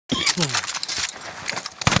What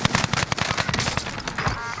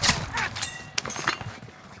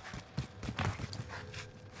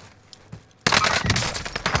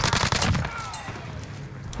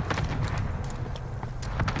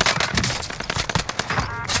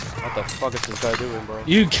the fuck is this guy doing, bro?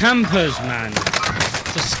 You campers, man.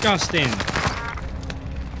 Disgusting.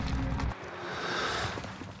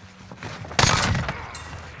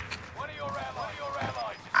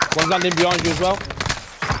 One's landing behind you as well.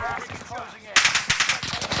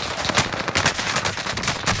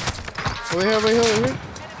 We're here.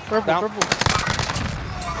 Purple, Down. purple.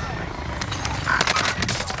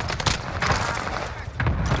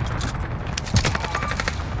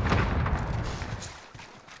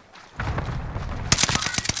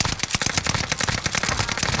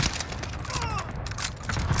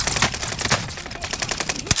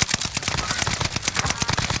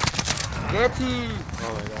 Dirty.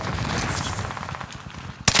 Oh my god.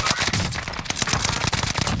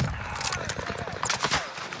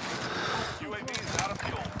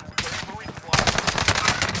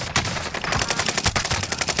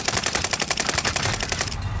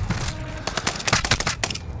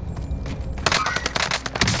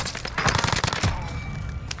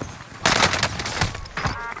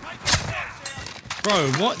 Bro,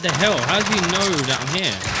 what the hell? How do you know that I'm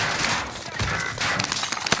here?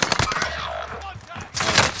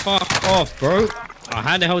 Fuck off, bro. Oh,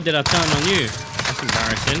 how the hell did I turn on you? That's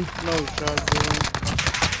embarrassing. No shot, bro.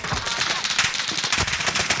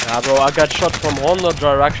 Nah, bro, I got shot from 100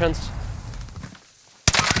 directions.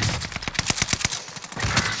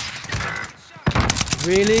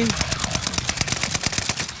 Really?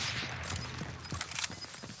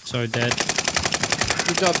 So dead.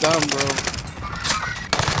 Good job down, bro.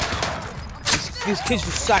 These kids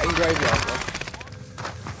just sat in graveyard, bro.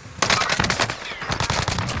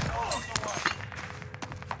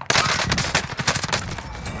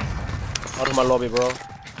 Out of my lobby, bro.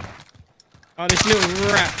 Oh, this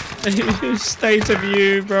little rat. State of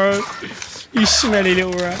you, bro. You smelly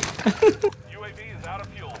little rat. UAV is out of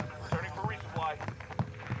fuel. Returning for resupply.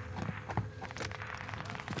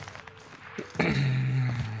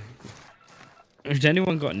 Has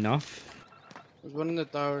anyone got enough? There's one in the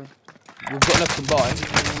tower. We've got enough to buy.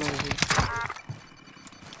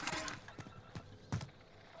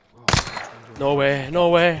 No way, no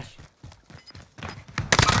way.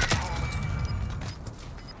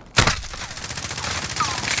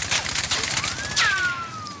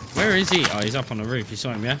 Where is he? Oh, he's up on the roof. You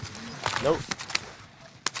saw him, yeah? Nope.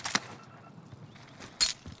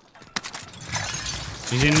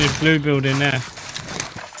 He's in this blue building there.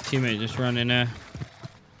 Teammate just running there.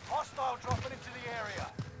 Hostile dropping into the area.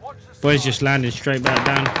 Watch the Boy's just landed straight back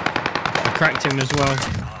down. I cracked him as well.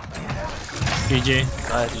 GG.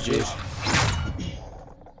 Nice, GG.